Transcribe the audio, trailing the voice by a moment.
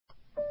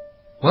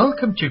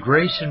Welcome to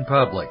Grace in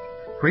Public,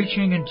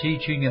 preaching and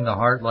teaching in the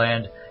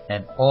heartland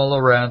and all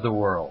around the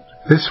world.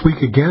 This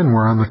week again,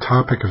 we're on the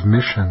topic of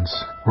missions.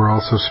 We're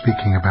also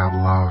speaking about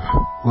love,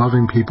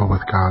 loving people with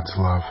God's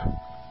love.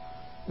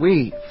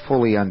 We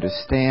fully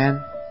understand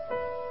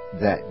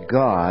that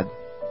God,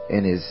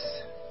 in His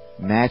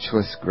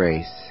matchless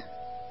grace,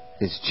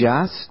 is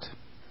just,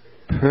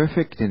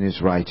 perfect in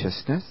His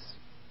righteousness,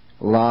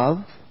 love,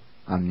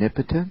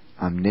 omnipotent,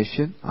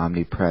 omniscient,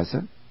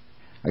 omnipresent,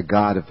 a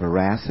God of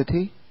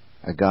veracity,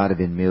 a God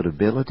of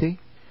immutability.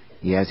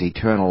 He has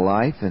eternal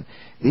life, and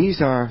these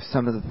are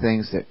some of the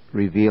things that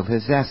reveal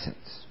His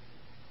essence.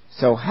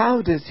 So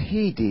how does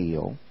He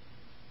deal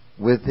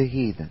with the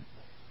heathen?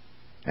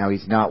 Now,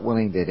 He's not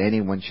willing that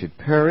anyone should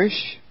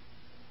perish,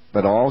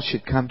 but all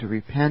should come to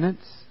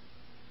repentance.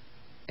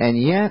 And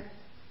yet,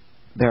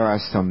 there are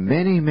so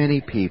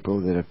many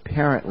people that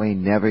apparently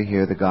never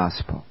hear the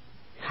gospel.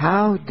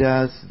 How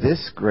does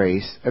this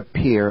grace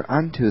appear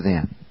unto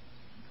them?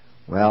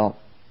 Well,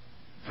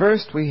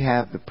 first we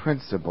have the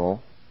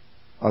principle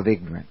of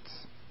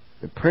ignorance.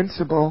 The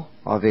principle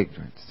of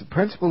ignorance. The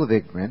principle of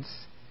ignorance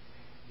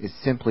is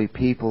simply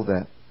people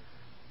that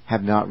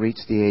have not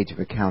reached the age of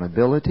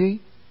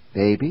accountability,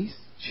 babies,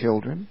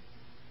 children.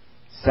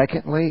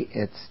 Secondly,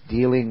 it's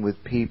dealing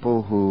with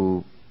people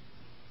who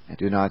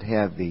do not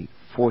have the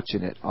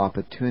fortunate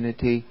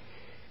opportunity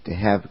to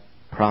have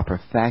proper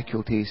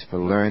faculties for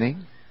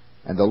learning.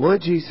 And the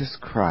Lord Jesus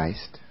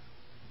Christ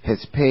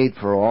has paid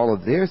for all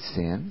of their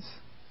sins,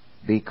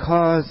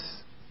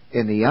 because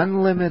in the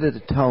unlimited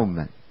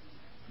atonement,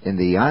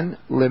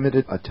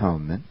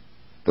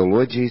 the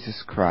Lord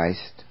Jesus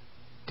Christ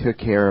took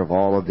care of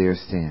all of their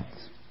sins.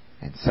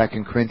 And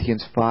 2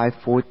 Corinthians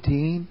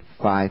 5:14,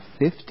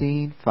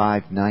 5:15,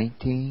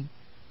 5:19,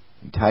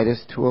 and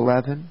Titus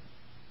 2:11,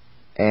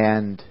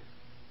 and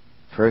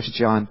 1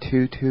 John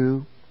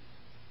 2:2,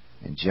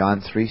 and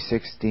John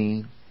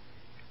 3:16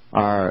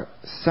 are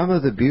some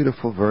of the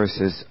beautiful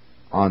verses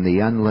on the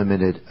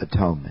unlimited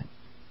atonement.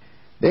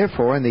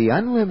 Therefore, in the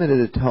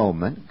unlimited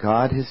atonement,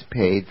 God has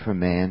paid for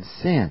man's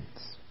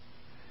sins.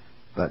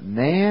 But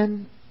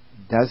man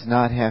does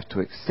not have to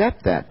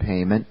accept that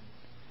payment,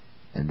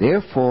 and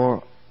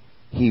therefore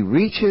he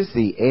reaches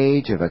the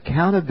age of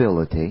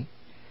accountability,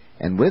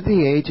 and with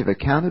the age of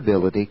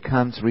accountability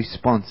comes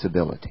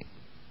responsibility.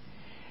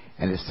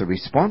 And it's the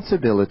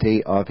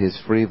responsibility of his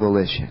free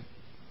volition.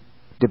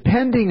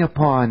 Depending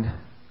upon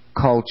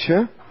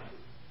culture,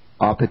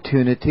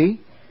 opportunity,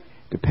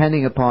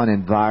 depending upon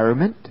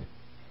environment,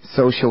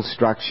 social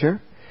structure,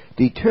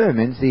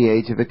 determines the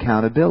age of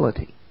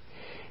accountability.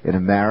 In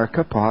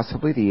America,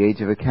 possibly the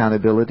age of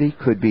accountability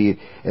could be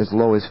as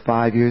low as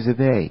 5 years of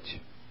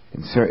age.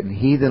 In certain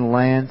heathen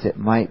lands, it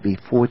might be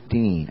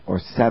 14 or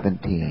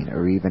 17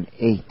 or even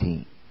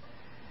 18.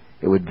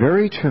 It would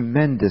vary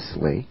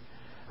tremendously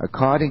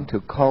according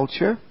to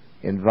culture,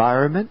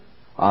 environment,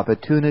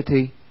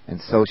 opportunity, and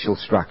social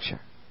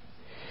structure.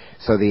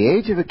 So the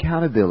age of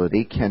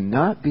accountability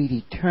cannot be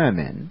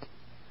determined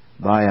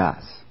by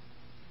us.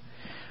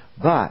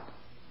 But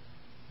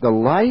the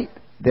light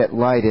that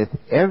lighteth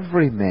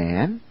every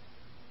man,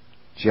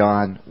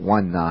 John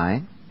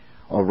 1:9,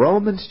 or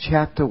Romans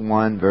chapter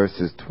 1,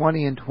 verses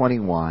 20 and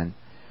 21,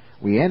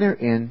 we enter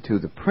into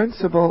the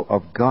principle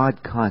of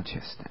God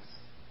consciousness.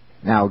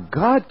 Now,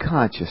 God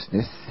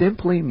consciousness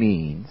simply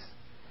means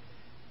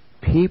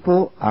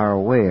people are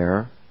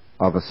aware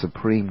of a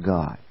supreme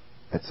God.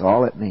 That's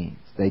all it means.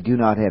 They do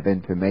not have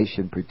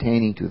information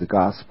pertaining to the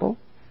gospel,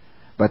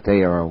 but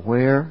they are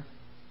aware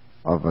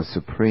of a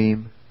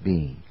supreme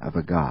being, of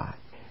a God.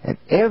 And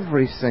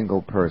every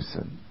single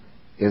person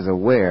is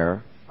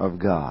aware of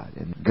God.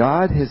 And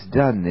God has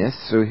done this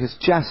through His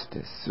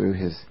justice, through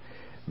His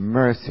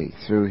mercy,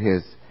 through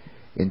His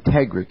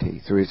integrity,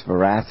 through His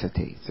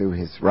veracity, through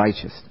His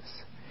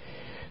righteousness.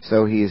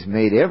 So He has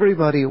made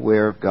everybody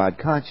aware of God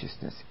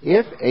consciousness.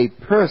 If a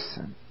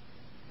person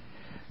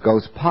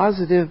goes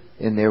positive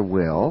in their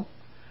will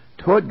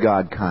toward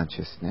God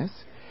consciousness,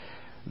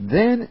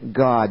 then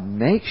God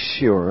makes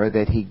sure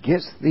that He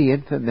gets the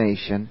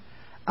information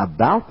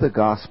about the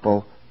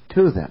gospel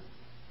to them.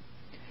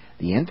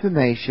 The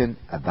information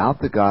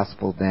about the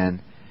gospel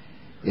then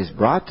is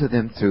brought to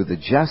them through the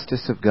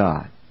justice of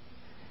God.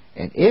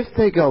 And if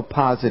they go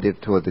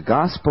positive toward the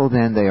gospel,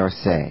 then they are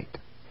saved.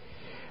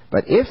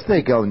 But if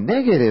they go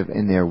negative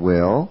in their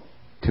will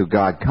to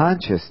God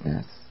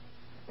consciousness,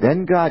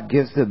 then God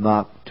gives them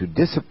up to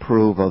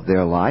disapprove of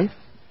their life,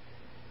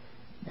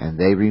 and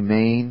they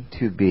remain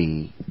to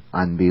be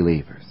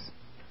unbelievers.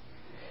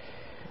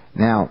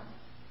 Now,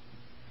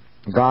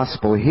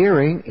 gospel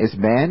hearing is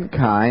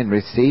mankind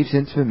receives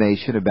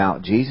information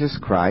about Jesus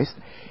Christ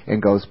and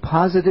goes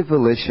positive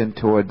volition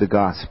toward the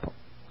gospel.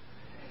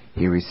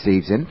 He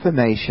receives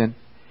information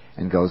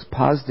and goes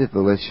positive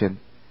volition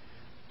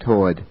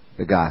toward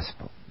the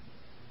gospel.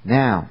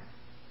 Now,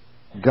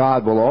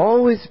 God will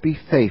always be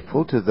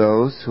faithful to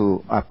those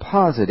who are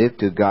positive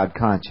to God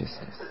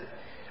consciousness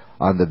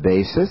on the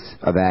basis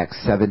of Acts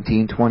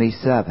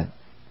 17:27,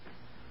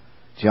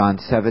 John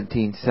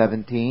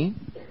 17:17,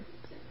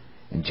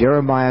 in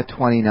Jeremiah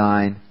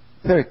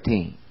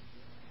 29:13.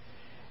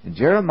 In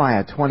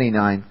Jeremiah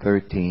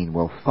 29:13,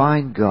 we'll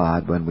find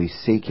God when we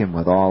seek Him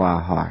with all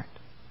our heart.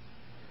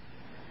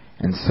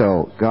 And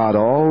so, God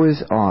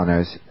always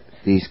honors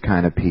these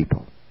kind of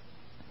people.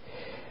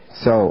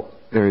 So,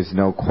 there is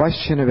no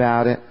question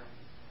about it.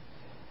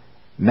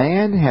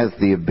 Man has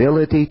the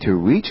ability to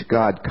reach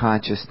God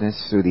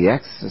consciousness through the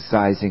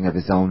exercising of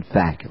his own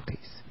faculties.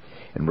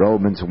 In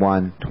Romans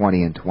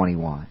 1:20 and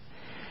 21.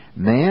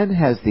 Man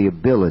has the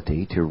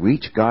ability to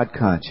reach God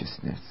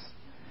consciousness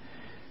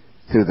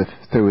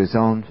through his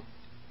own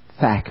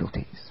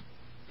faculties.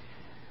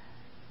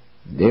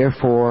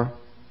 Therefore,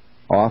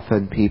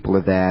 often people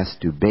have asked,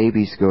 do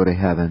babies go to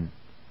heaven?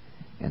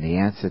 And the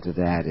answer to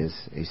that is,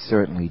 they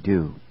certainly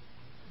do.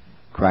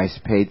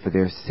 Christ paid for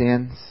their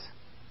sins.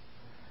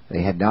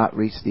 They had not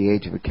reached the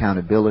age of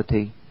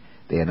accountability.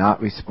 They are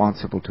not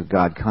responsible to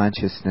God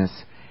consciousness,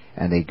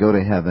 and they go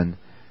to heaven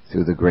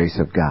through the grace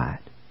of God.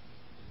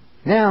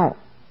 Now,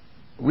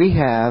 we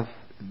have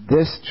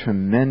this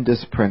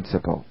tremendous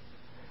principle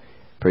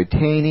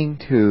pertaining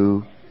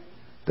to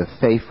the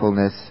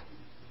faithfulness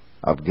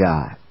of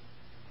God.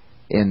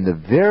 In the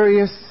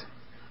various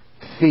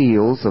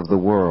fields of the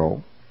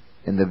world,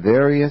 in the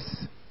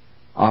various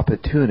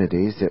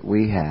opportunities that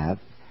we have,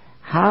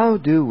 how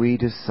do we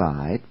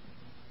decide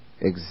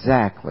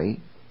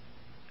exactly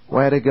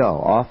where to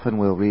go? Often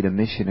we'll read a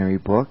missionary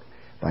book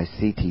by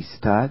C.T.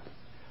 Studd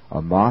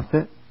or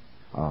Moffat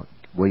or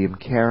William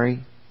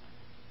Carey,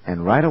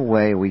 and right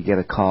away we get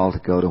a call to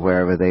go to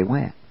wherever they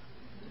went.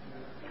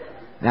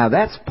 Now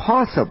that's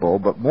possible,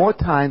 but more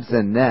times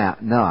than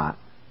not,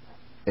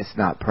 it's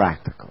not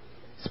practical.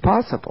 It's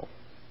possible.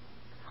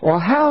 Well,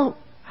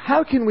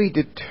 how can we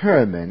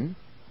determine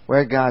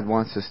where God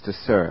wants us to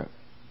serve?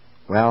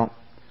 Well,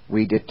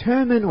 we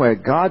determine where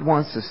God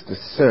wants us to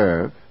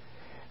serve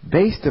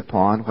based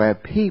upon where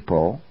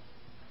people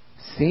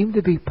seem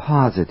to be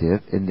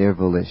positive in their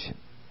volition.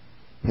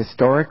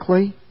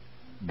 Historically,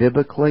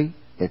 biblically,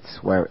 it's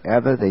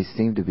wherever they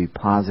seem to be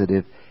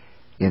positive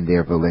in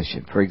their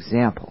volition. For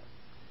example,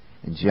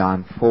 in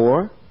John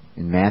 4,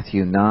 in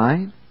Matthew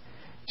 9,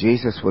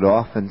 Jesus would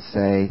often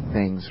say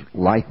things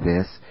like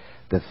this: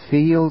 the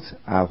fields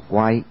are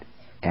white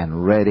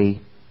and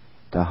ready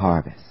to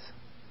harvest.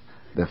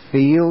 The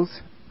fields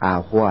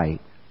are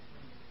white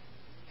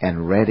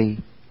and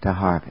ready to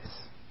harvest.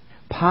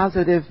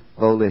 Positive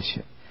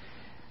volition.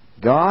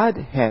 God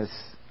has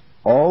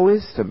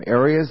always some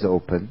areas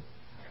open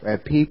where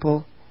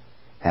people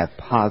have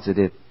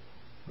positive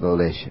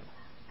volition.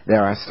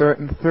 There are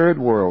certain third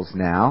worlds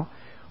now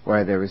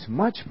where there is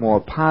much more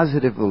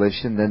positive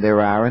volition than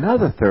there are in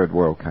other third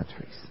world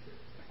countries.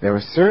 There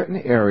are certain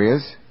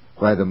areas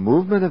where the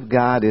movement of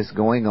God is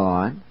going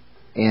on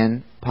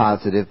in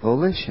positive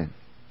volition.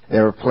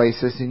 There are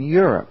places in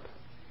Europe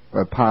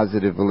where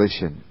positive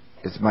volition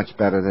is much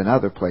better than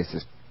other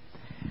places.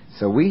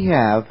 So we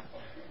have,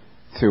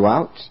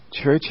 throughout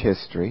church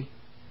history,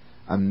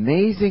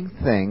 amazing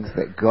things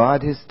that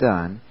God has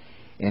done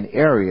in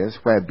areas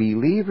where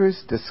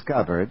believers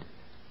discovered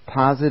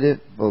positive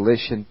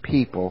volition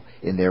people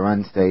in their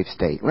unsaved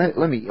state. Let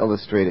me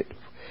illustrate it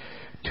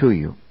to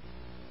you.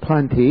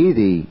 Plenty,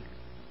 the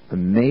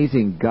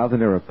amazing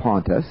governor of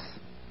Pontus,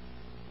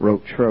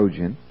 wrote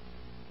Trojan,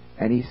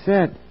 and he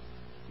said,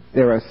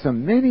 there are so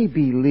many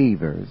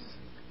believers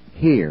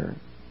here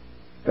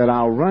that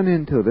I'll run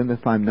into them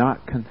if I'm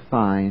not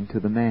confined to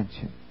the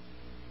mansion.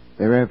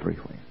 They're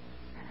everywhere.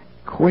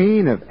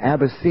 Queen of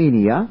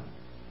Abyssinia,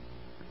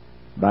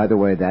 by the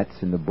way,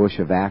 that's in the bush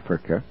of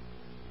Africa,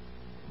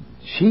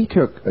 she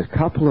took a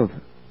couple of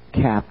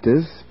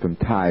captives from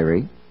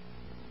Tyre,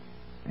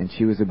 and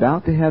she was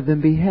about to have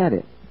them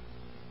beheaded.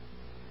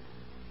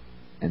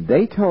 And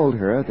they told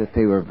her that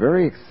they were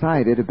very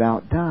excited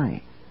about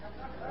dying.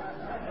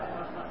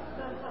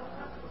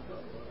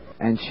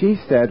 And she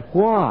said,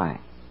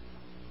 why?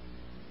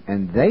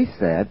 And they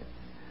said,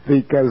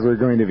 because we're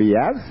going to be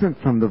absent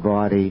from the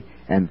body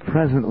and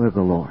present with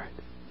the Lord.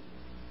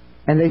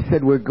 And they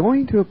said, we're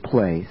going to a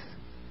place,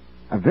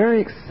 a very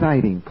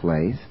exciting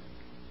place,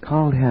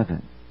 called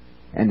heaven.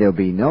 And there'll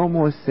be no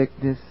more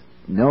sickness,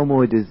 no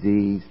more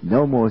disease,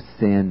 no more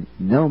sin,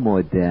 no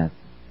more death.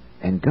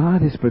 And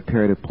God has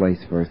prepared a place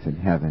for us in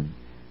heaven.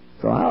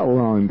 So how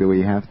long do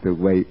we have to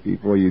wait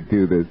before you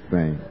do this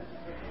thing?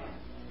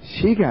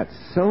 She got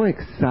so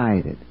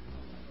excited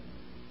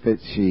that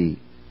she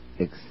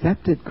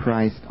accepted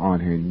Christ on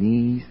her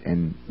knees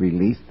and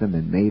released them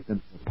and made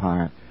them a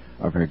part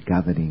of her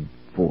governing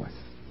force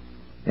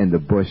in the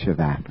bush of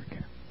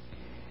Africa.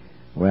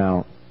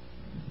 Well,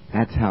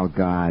 that's how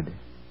God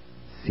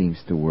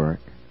seems to work.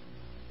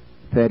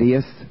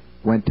 Thaddeus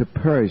went to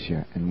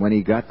Persia, and when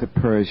he got to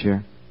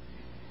Persia,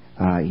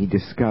 he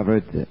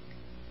discovered that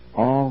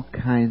all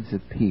kinds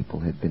of people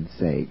had been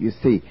saved. You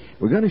see,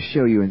 we're going to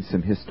show you in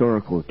some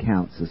historical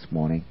accounts this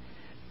morning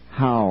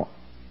how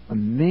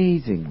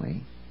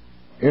amazingly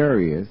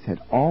areas had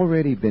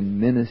already been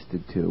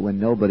ministered to when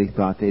nobody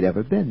thought they'd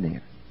ever been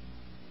there.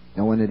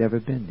 No one had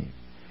ever been there.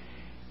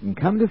 And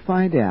come to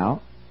find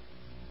out,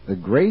 The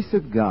grace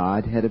of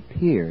God had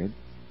appeared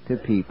to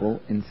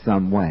people in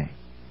some way.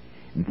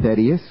 And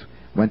Thaddeus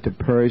went to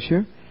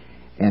Persia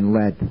and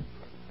led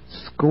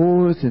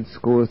scores and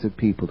scores of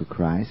people to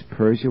Christ.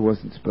 Persia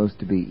wasn't supposed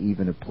to be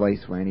even a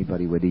place where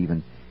anybody would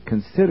even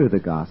consider the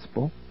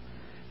gospel.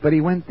 But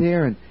he went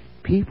there, and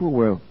people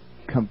were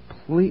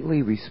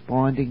completely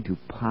responding to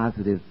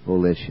positive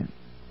volition.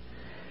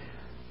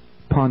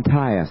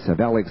 Pontius of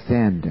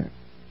Alexander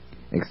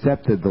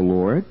accepted the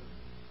Lord,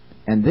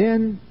 and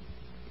then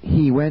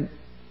he went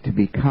to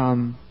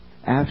become,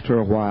 after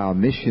a while,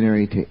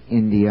 missionary to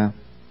India.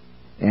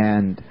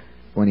 And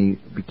when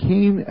he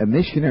became a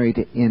missionary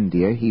to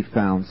India, he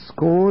found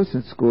scores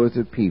and scores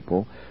of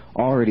people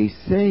already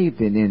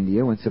saved in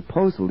India when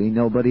supposedly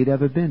nobody had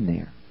ever been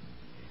there.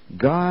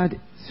 God's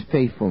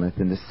faithfulness.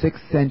 In the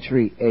 6th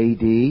century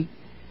A.D.,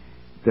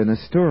 the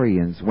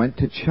Nestorians went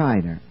to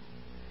China,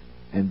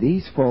 and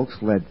these folks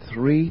led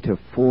 3 to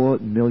 4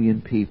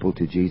 million people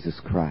to Jesus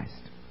Christ.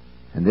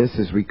 And this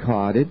is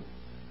recorded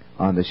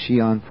on the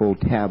Xianfu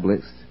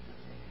tablets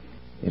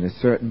in a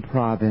certain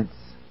province.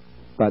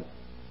 But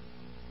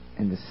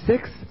in the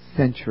 6th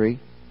century,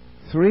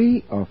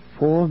 3 or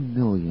 4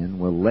 million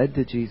were led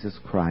to Jesus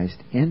Christ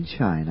in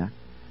China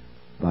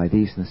by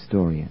these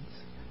Nestorians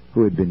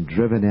who had been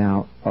driven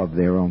out of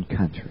their own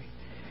country.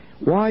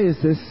 Why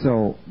is this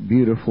so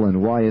beautiful,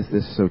 and why is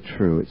this so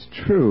true? It's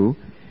true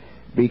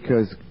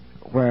because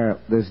where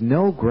there's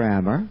no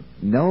grammar,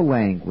 no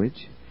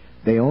language,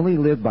 they only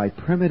live by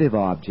primitive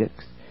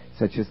objects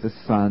such as the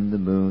sun, the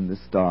moon, the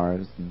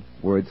stars, and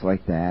words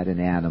like that, and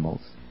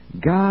animals.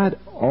 God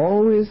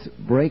always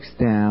breaks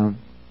down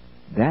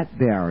that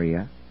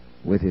barrier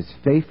with His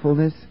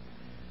faithfulness,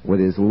 with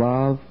His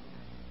love,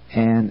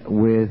 and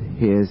with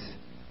His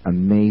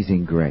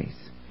amazing grace.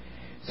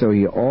 So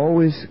He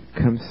always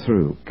comes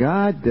through.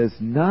 God does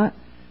not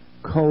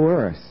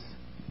coerce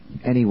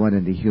anyone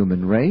in the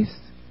human race.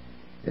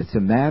 It's a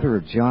matter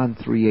of John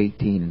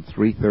 3:18 and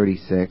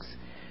 3:36,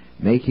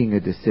 making a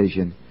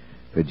decision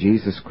for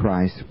Jesus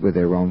Christ with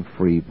their own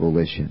free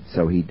volition.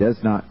 So He does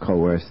not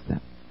coerce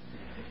them.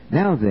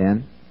 Now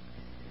then,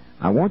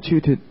 I want you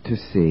to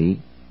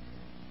see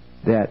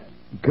that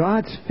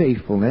God's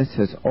faithfulness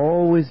has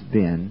always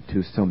been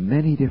to so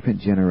many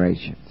different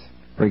generations.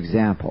 For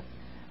example,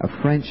 a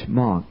French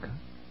monk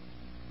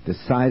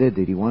decided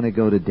that he wanted to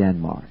go to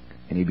Denmark,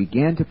 and he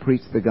began to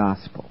preach the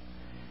gospel.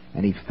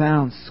 And he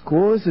found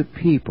scores of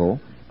people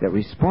that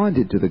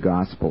responded to the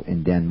gospel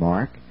in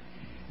Denmark.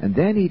 And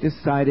then he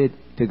decided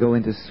to go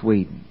into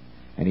Sweden.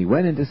 And he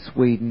went into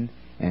Sweden,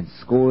 and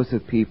scores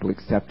of people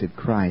accepted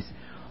Christ,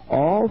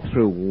 all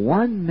through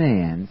one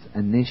man's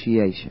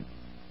initiation.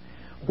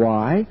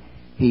 Why?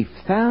 He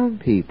found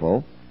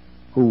people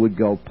who would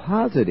go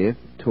positive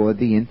toward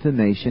the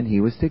information he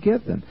was to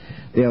give them.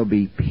 There'll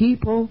be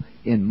people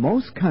in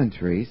most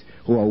countries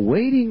who are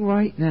waiting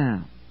right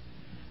now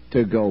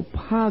to go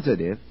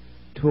positive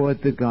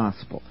toward the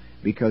gospel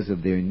because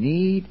of their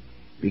need,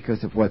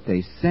 because of what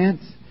they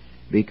sense,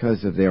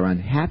 because of their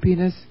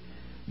unhappiness.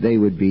 They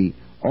would be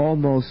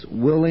almost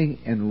willing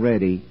and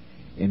ready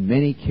in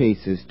many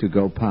cases to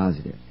go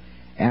positive.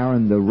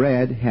 Aaron the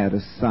Red had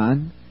a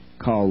son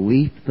called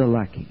Leif the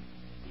Lucky.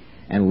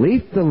 And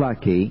Leif the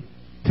Lucky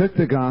took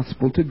the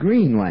gospel to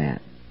Greenland.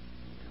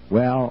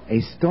 Well,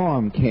 a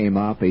storm came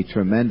up, a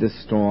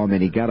tremendous storm,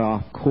 and he got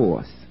off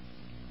course.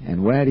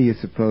 And where do you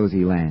suppose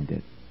he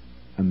landed?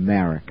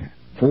 America.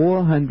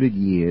 400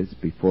 years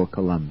before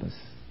Columbus.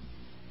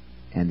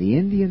 And the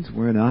Indians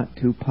were not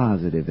too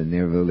positive in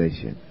their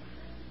volition.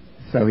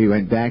 So he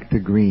went back to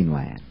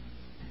Greenland.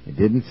 He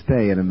didn't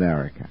stay in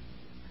America.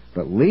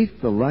 But Leif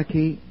the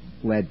Lucky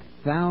led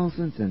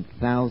thousands and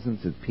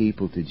thousands of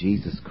people to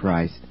Jesus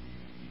Christ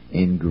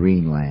in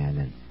Greenland.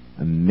 An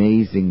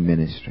amazing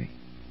ministry.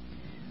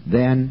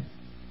 Then,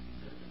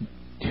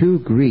 2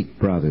 Greek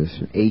brothers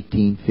from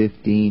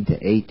 1815 to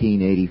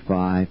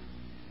 1885,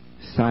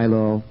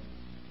 Silo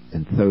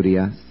and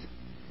Thaddeus,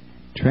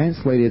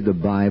 translated the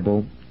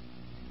Bible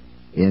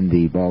in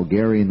the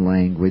Bulgarian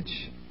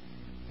language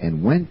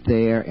and went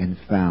there and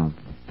found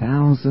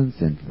thousands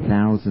and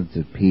thousands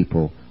of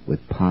people with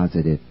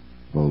positive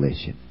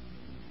volition.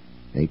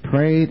 They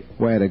prayed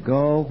where to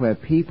go, where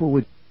people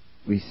would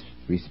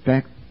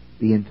respect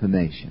the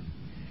information.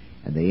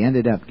 And they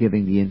ended up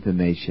giving the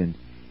information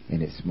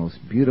in its most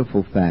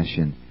beautiful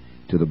fashion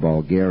to the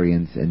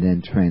Bulgarians and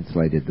then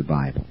translated the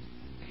Bible.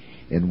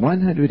 In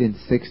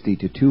 160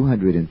 to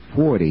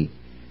 240,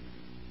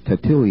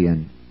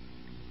 Tertullian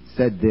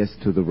said this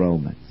to the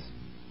Romans.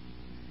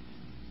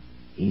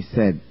 He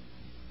said,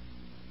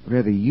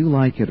 whether you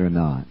like it or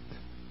not,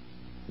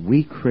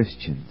 we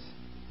Christians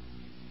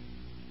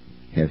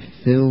have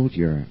filled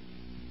your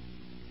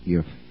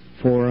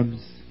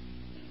forums,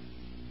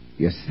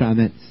 your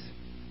summits,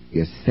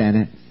 your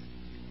senates,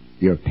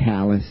 your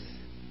palace.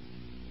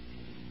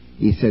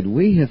 He said,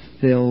 we have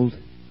filled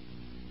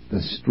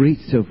the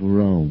streets of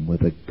Rome with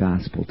the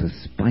gospel to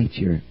spite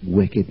your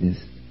wickedness,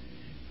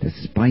 to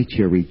spite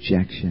your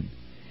rejection.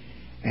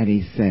 And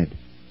he said,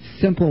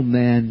 simple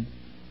men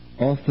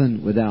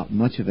often without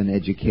much of an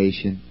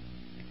education,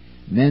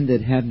 men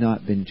that have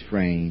not been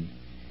trained,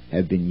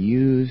 have been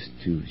used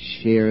to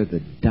share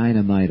the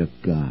dynamite of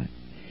God.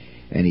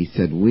 And he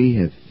said, we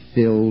have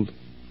filled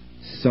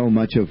so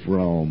much of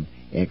Rome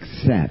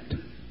except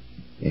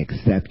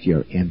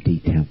your empty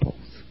temples.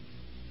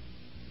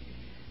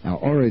 Now,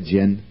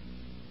 Origen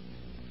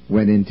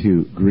went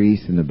into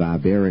Greece and the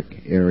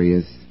barbaric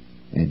areas,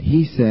 and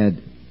he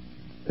said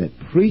that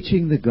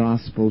preaching the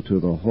gospel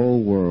to the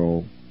whole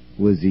world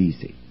was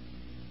easy.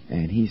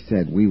 And he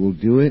said, we will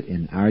do it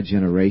in our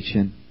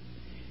generation.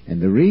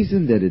 And the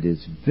reason that it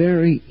is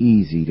very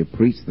easy to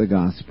preach the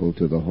gospel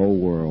to the whole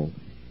world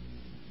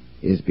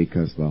is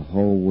because the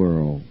whole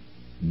world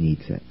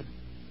needs it.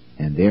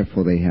 And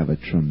therefore they have a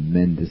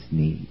tremendous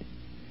need.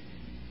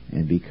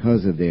 And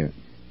because of their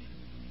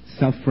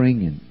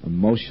suffering and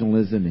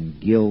emotionalism and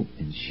guilt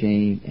and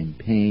shame and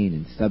pain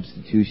and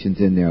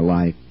substitutions in their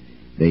life,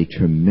 they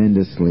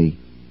tremendously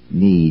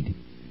need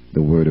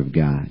the Word of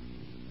God.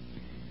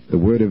 The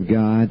Word of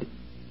God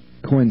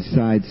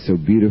coincides so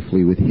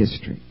beautifully with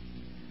history.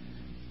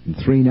 In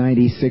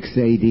 396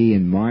 A.D.,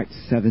 in March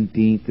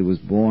 17th, there was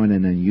born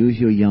an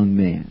unusual young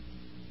man.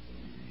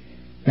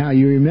 Now,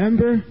 you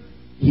remember,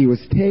 he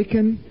was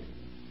taken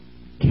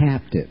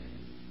captive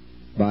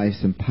by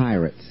some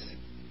pirates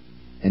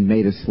and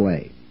made a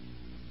slave.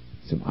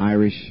 Some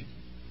Irish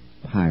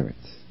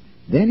pirates.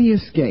 Then he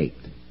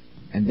escaped.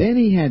 And then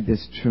he had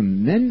this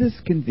tremendous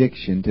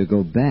conviction to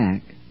go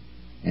back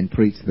and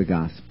preach the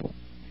gospel.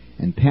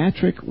 And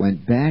Patrick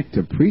went back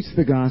to preach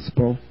the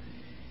gospel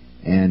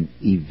and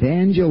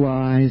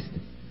evangelized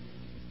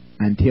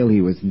until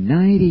he was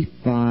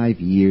 95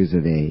 years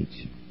of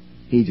age.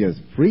 He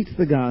just preached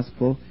the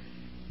gospel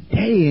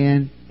day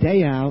in,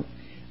 day out.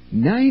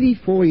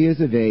 94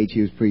 years of age,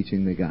 he was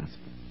preaching the gospel.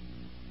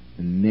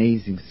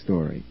 Amazing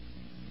story.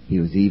 He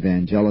was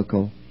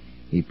evangelical.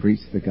 He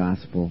preached the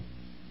gospel.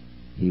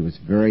 He was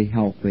very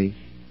healthy,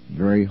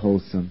 very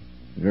wholesome,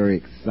 very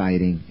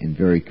exciting, and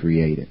very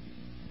creative.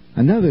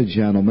 Another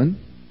gentleman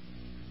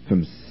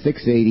from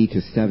 680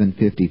 to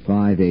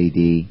 755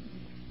 A.D.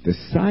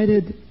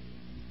 decided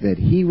that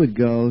he would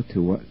go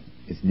to what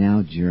is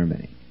now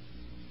Germany.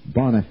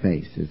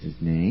 Boniface is his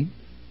name.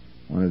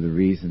 One of the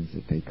reasons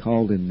that they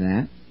called him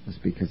that was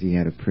because he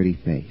had a pretty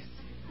face.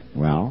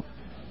 Well,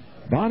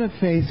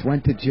 Boniface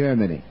went to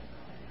Germany,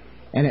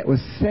 and it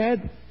was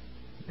said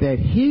that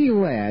he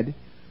led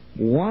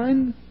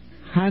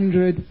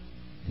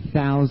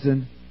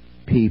 100,000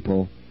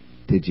 people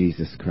to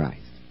Jesus Christ.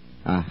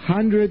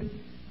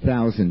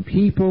 100,000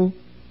 people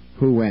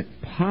who went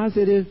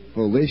positive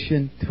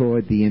volition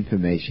toward the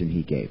information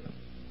he gave them.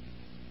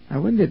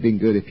 Now, wouldn't it have been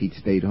good if he'd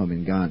stayed home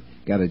and got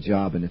a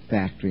job in a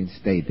factory and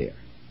stayed there?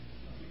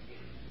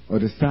 Or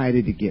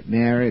decided to get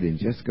married and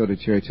just go to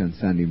church on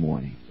Sunday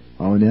morning?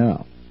 Oh,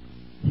 no.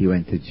 He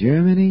went to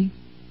Germany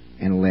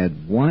and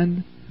led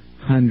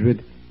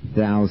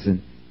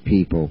 100,000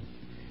 people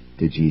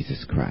to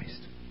Jesus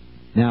Christ.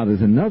 Now,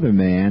 there's another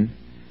man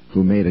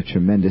who made a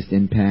tremendous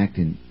impact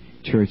in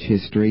church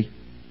history.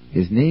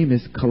 His name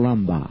is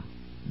Columba.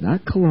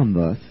 Not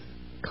Columbus,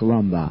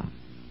 Columba.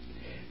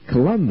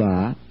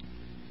 Columba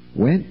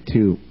went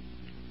to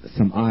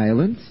some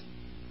islands,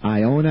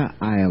 Iona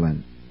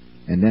Island,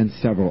 and then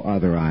several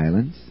other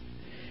islands.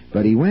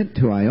 But he went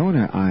to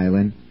Iona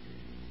Island,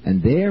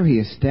 and there he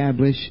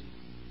established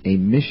a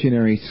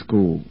missionary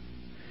school.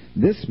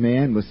 This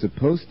man was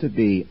supposed to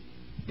be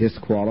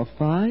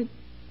disqualified,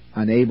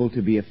 unable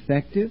to be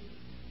effective.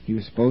 He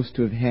was supposed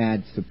to have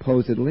had,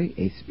 supposedly,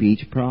 a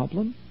speech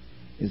problem.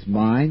 His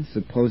mind,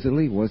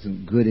 supposedly,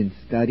 wasn't good in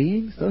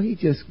studying, so he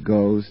just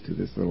goes to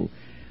this little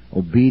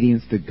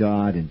obedience to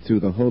God and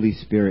through the Holy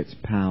Spirit's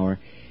power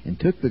and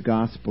took the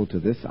gospel to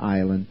this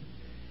island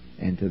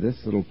and to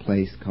this little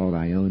place called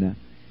Iona.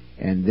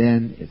 And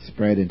then it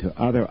spread into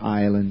other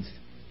islands,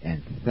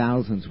 and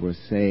thousands were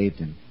saved.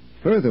 And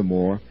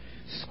furthermore,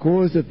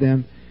 scores of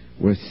them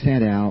were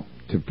sent out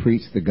to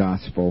preach the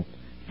gospel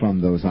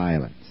from those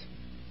islands.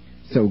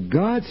 So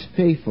God's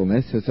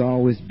faithfulness has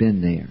always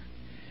been there.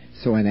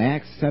 So in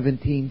Acts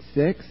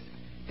 17:6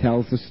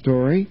 tells the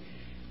story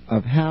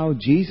of how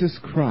Jesus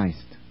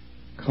Christ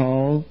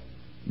called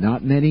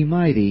not many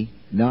mighty,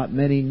 not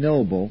many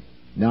noble,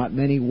 not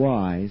many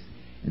wise,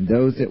 and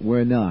those that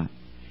were not.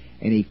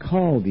 And he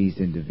called these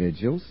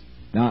individuals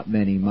not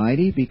many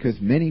mighty, because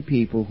many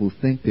people who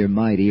think they're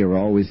mighty are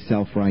always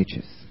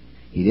self-righteous.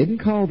 He didn't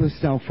call the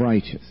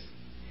self-righteous.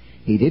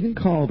 He didn't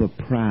call the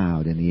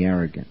proud and the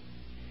arrogant.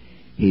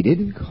 He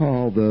didn't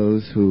call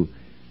those who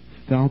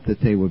felt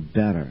that they were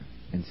better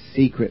and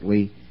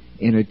secretly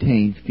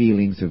entertained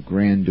feelings of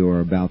grandeur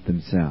about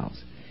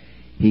themselves.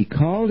 He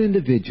called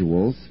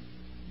individuals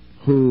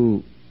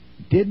who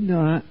did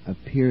not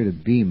appear to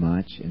be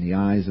much in the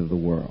eyes of the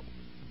world.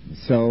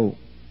 So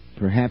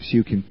perhaps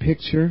you can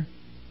picture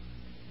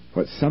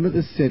what some of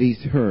the cities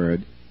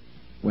heard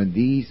when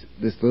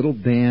this little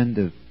band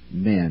of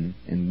men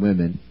and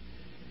women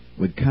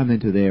would come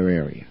into their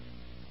area.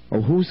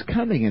 Oh, who's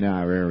coming in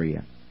our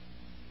area?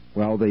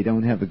 Well, they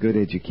don't have a good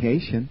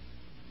education.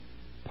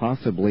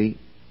 Possibly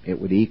it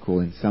would equal,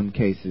 in some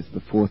cases, the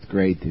 4th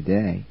grade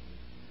today.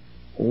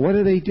 What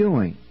are they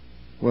doing?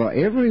 Well,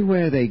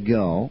 everywhere they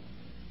go,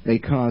 they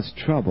cause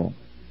trouble,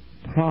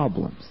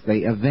 problems. They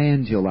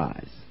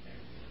evangelize.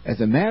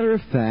 As a matter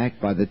of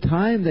fact, by the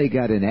time they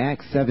got in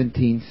Acts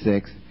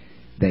 17:6,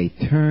 they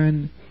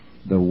turned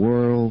the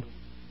world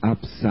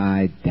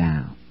upside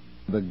down.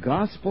 The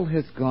gospel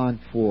has gone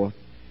forth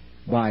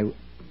by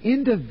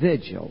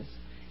individuals,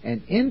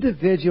 and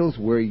individuals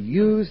were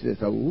used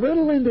as a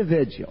little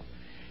individual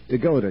to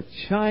go to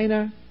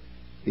China,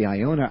 the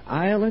Iona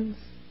Islands,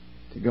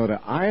 to go to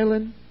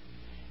Ireland,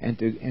 and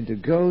to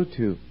go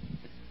to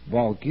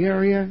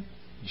Bulgaria,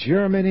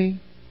 Germany,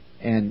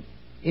 and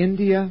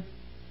India,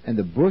 and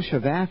the bush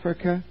of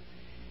Africa.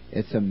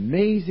 It's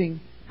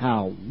amazing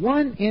how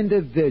one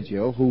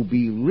individual who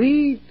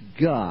believed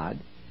God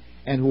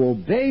and who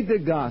obeyed the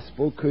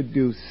gospel could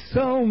do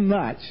so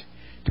much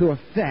to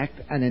affect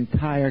an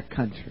entire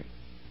country.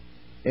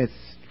 It's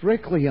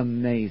strictly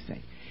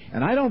amazing.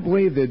 And I don't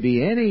believe there'd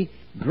be any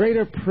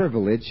greater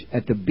privilege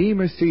at the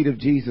Bema seat of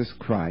Jesus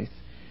Christ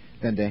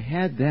than to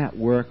have that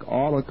work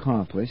all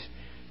accomplished,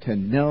 to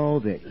know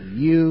that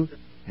you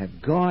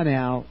have gone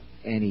out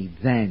and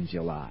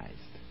evangelized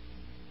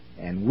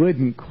and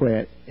wouldn't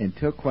quit and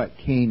took what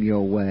came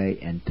your way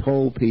and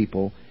told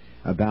people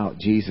about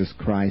Jesus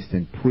Christ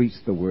and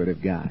preached the Word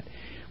of God.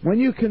 When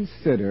you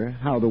consider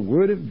how the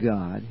Word of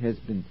God has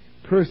been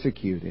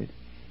persecuted,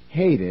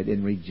 hated,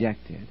 and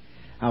rejected,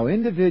 how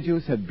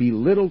individuals have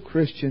belittled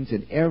Christians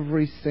in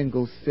every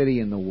single city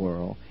in the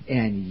world,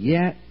 and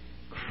yet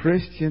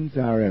Christians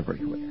are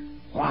everywhere.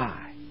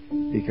 Why?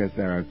 Because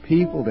there are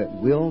people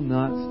that will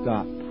not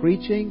stop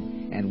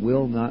preaching and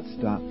will not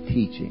stop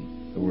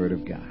teaching the Word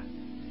of God.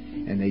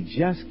 And they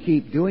just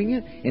keep doing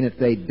it, and if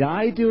they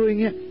die doing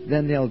it,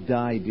 then they'll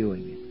die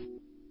doing it.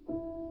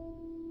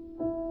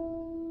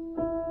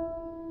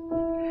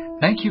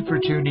 Thank you for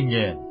tuning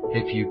in.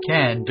 If you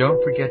can,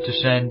 don't forget to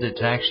send a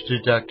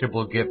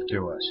tax-deductible gift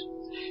to us.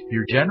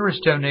 Your generous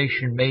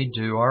donation made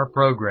to our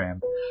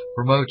program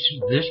promotes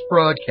this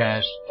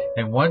broadcast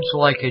and ones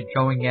like it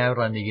going out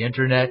on the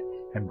Internet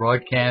and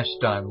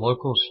broadcast on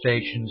local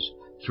stations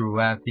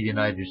throughout the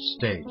United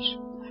States.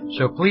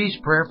 So please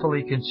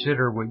prayerfully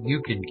consider what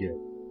you can give.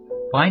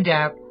 Find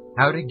out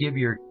how to give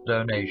your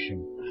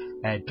donation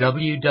at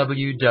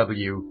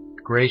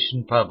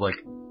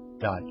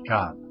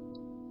www.graysonpublic.com.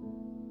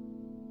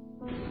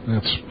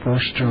 That's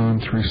 1 John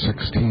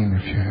 3:16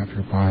 if you have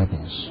your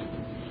Bibles.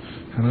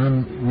 And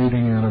I'm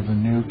reading out of the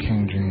New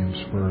King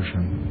James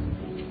Version.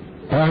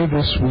 By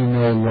this we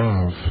know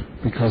love,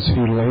 because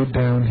he laid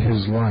down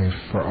his life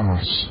for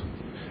us.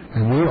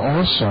 And we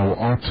also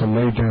ought to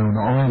lay down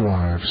our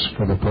lives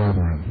for the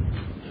brethren.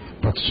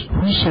 But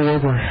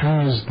whosoever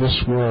has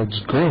this world's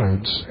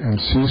goods and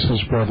sees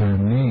his brother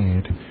in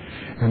need,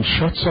 and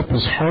shuts up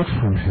his heart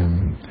from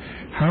him,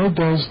 how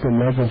does the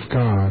love of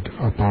God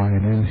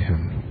abide in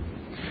him?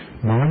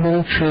 My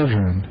little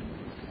children,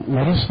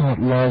 let us not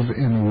love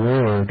in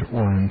word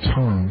or in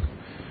tongue,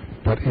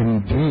 but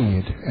in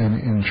deed and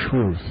in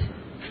truth.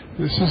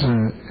 This is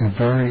a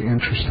very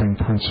interesting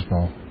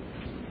principle.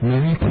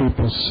 Many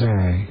people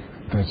say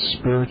that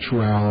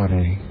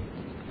spirituality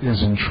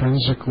is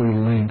intrinsically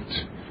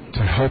linked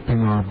to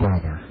helping our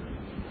brother,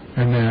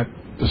 and that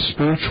the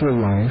spiritual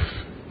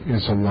life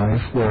is a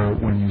life where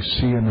when you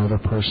see another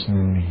person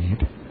in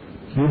need,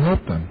 you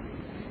help them.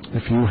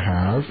 If you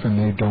have and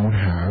they don't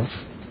have,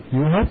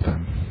 you help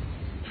them.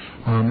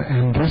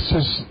 And this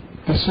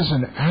is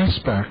an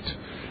aspect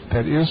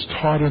that is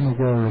taught in the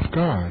Word of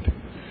God.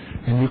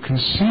 And you can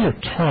see it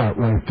taught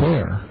right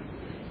there,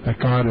 that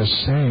God is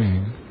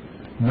saying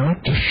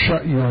not to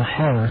shut your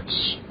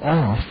hearts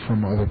off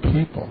from other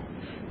people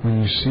when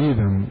you see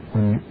them,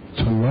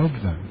 to love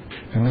them.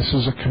 And this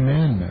is a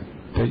commandment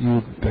that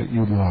you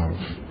love.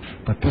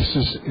 But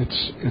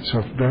it's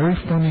a very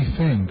funny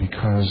thing,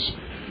 because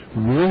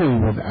really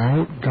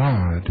without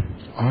God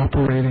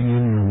operating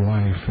in your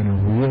life in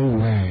a real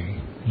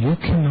way, you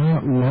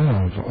cannot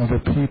love other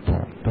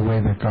people the way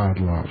that God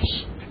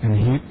loves.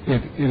 And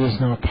it is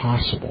not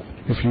possible.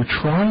 If you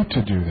try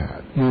to do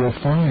that, you will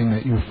find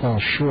that you fall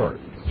short.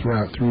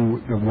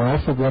 Through the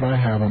wealth of what I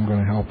have, I'm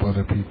going to help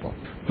other people.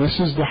 This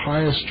is the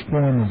highest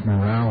form of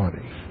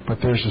morality. But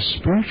there's a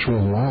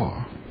spiritual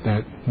law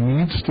that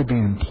needs to be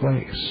in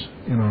place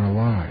in our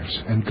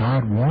lives, and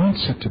God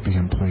wants it to be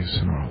in place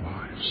in our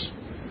lives,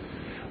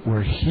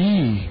 where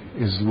He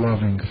is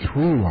loving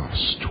through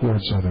us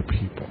towards other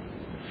people.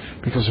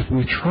 Because if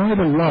we try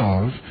to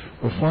love,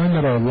 we'll find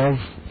that our love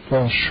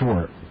falls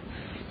short,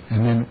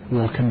 and then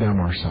we'll condemn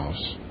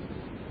ourselves.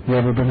 You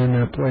ever been in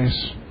that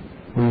place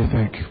where you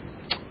think,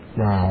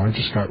 wow, I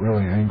just got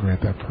really angry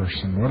at that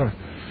person. What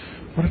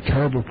a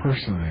terrible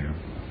person I am.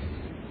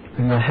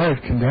 And your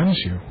heart condemns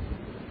you.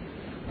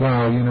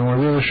 Wow, I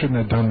really shouldn't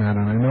have done that,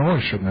 and I know I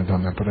shouldn't have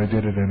done that, but I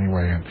did it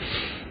anyway, and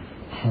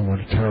oh, what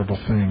a terrible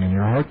thing. And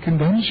your heart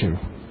condemns you.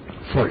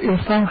 For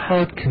if our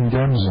heart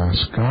condemns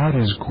us, God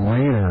is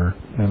greater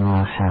than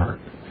our heart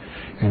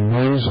and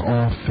knows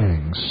all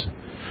things.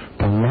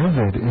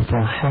 Beloved, if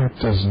our heart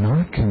does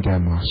not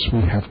condemn us,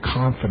 we have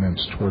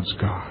confidence towards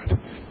God.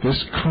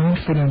 This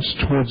confidence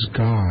towards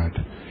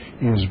God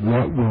is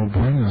what will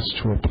bring us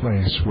to a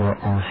place where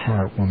our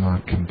heart will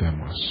not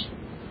condemn us.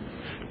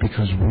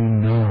 Because we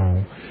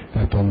know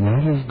that the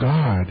love of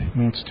God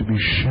needs to be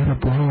shed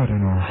abroad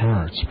in our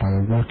hearts by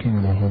the working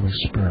of the Holy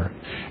Spirit.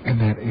 And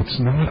that it's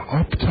not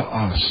up to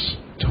us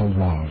to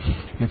love.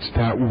 It's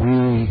that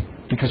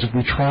because if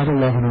we try to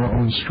love in our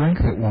own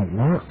strength, it won't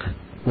work.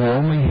 We'll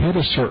only hit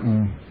a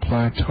certain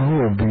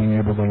plateau of being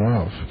able to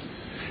love.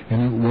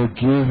 And it will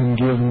give and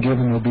give and give,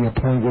 and there'll be a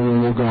point where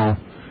we'll go,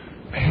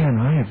 man,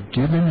 I have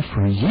given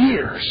for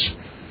years,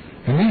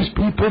 and these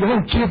people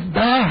don't give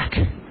back.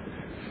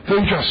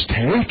 They just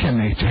take and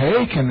they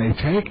take and they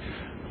take.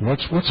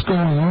 What's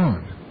going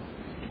on?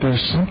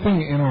 There's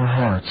something in our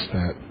hearts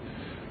that,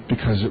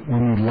 because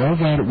when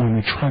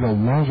we try to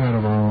love out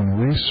of our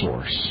own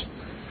resource,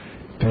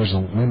 there's a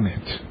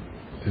limit.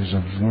 There's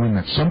a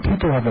limit. Some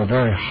people have a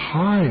very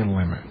high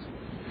limit.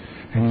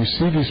 And you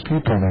see these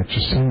people that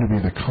just seem to be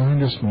the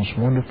kindest, most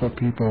wonderful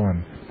people,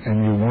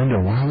 and you wonder,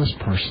 wow, this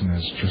person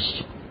is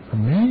just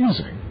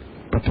amazing.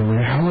 But the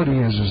reality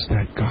is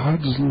that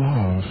God's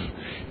love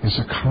is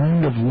a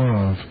kind of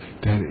love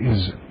that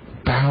is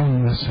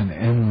boundless and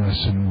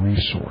endless in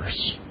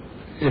resource.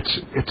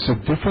 It's a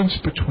difference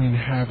between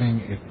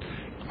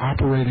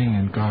operating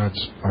in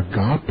God's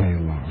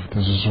agape love.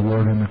 This is a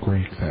word in the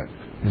Greek that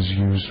is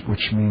used,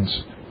 which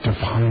means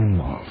divine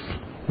love,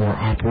 or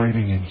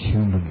operating in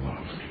human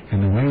love.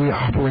 And the way we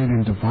operate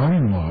in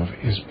divine love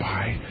is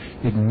by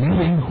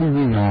admitting who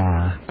we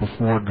are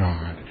before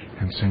God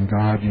and saying,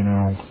 God,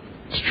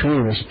 it's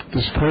true,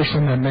 this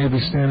person that may be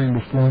standing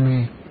before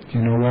me,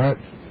 you know what?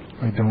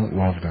 I don't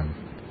love them.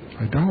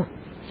 I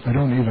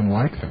don't even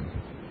like them.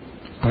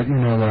 But you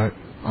know what?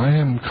 I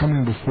am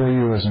coming before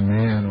you as a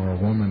man or a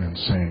woman and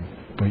saying,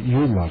 but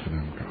you love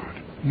them,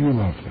 God. You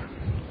love them.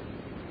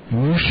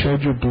 And you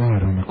shed your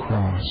blood on the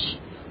cross.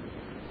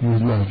 You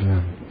love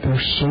them. Their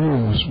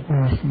soul is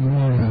worth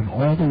more than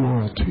all the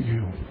world to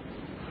you.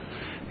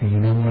 And you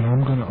know what?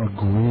 I'm going to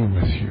agree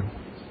with you.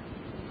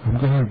 I'm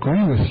going to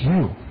agree with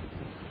you.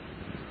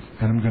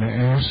 And I'm going to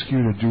ask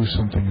you to do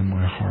something in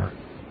my heart.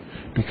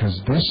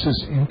 Because this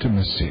is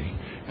intimacy.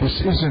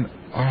 This isn't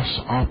us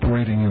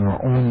operating in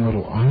our own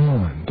little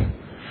island.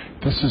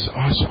 This is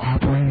us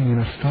operating in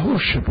a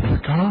fellowship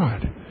with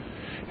God.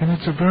 And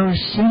it's a very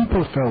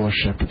simple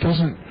fellowship. It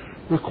doesn't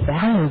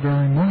require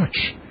very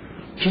much.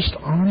 Just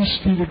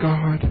honesty to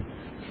God,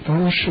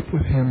 fellowship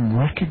with Him,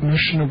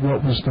 recognition of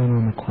what was done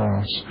on the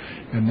cross,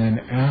 and then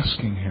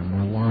asking Him,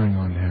 relying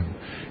on Him,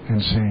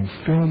 and saying,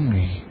 fill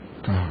me,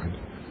 God,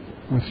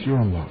 with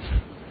your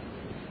love.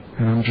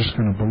 And I'm just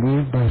going to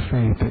believe by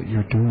faith that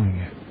you're doing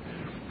it.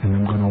 And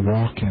I'm going to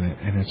walk in it.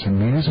 And it's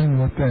amazing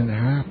what then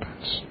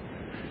happens.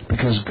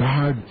 Because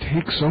God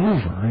takes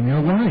over in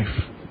your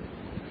life.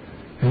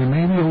 And it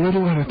may be a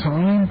little at a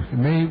time. It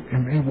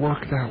may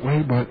work that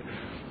way, but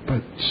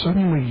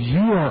suddenly you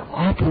are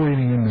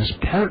operating in this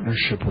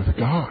partnership with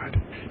God.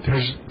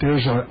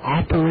 There's an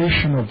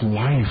operation of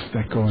life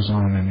that goes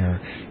on in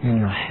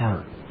your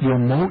heart.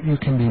 You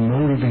can be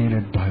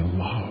motivated by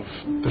love.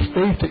 The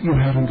faith that you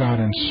have in God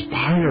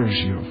inspires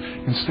you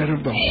instead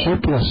of the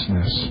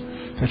hopelessness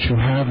that you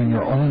have in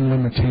your own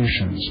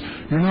limitations.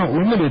 You're not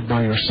limited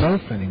by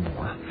yourself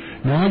anymore.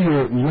 Now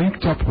you're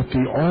linked up with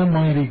the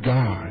Almighty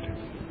God.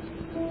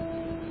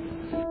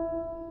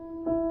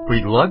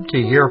 We'd love to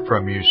hear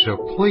from you, so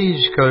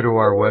please go to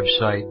our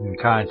website and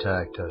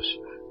contact us.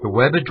 The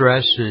web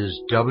address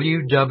is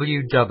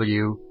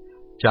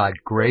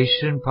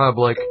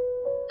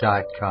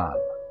www.graceinpublic.com.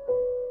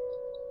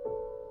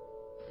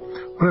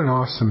 What an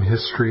awesome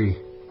history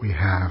we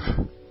have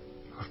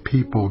of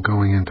people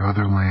going into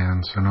other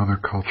lands and other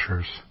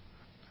cultures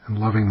and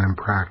loving them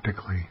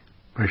practically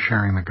by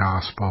sharing the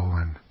gospel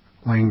and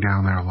laying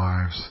down their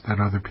lives that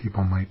other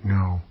people might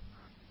know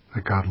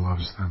that God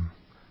loves them.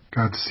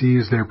 God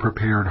sees their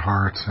prepared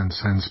hearts and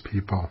sends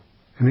people.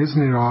 And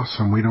isn't it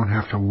awesome? We don't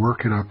have to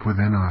work it up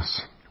within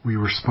us. We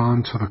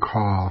respond to the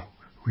call.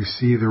 We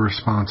see the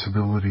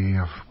responsibility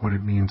of what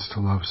it means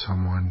to love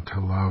someone, to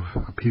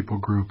love a people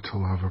group, to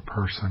love a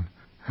person.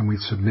 And we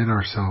submit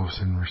ourselves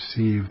and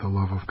receive the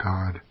love of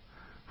God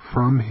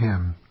from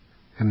Him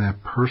in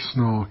that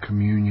personal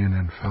communion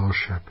and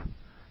fellowship.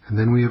 And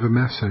then we have a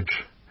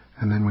message.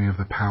 And then we have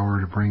the power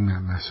to bring that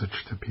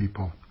message to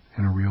people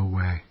in a real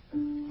way,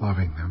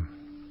 loving them.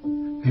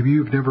 Maybe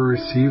you've never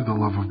received the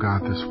love of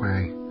God this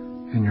way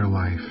in your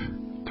life,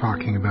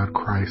 talking about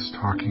Christ,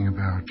 talking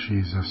about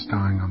Jesus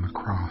dying on the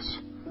cross.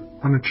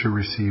 Why don't you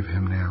receive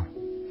Him now?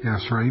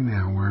 Yes, right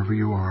now, wherever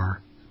you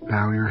are,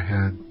 bow your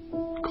head,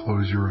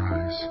 close your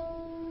eyes.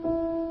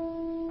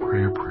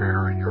 Pray a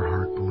prayer in your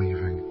heart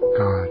believing,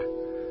 God,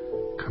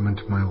 come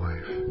into my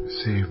life,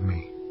 save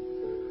me,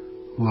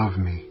 love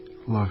me,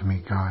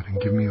 God,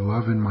 and give me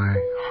love in my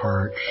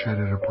heart, shed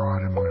it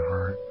abroad in my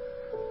heart,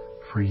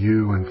 for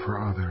you and for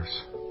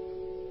others.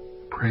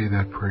 Pray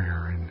that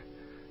prayer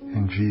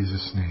in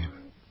Jesus' name.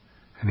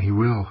 And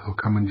He'll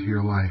come into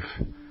your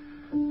life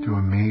do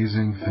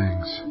amazing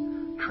things,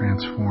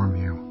 transform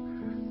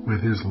you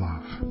with His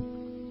love.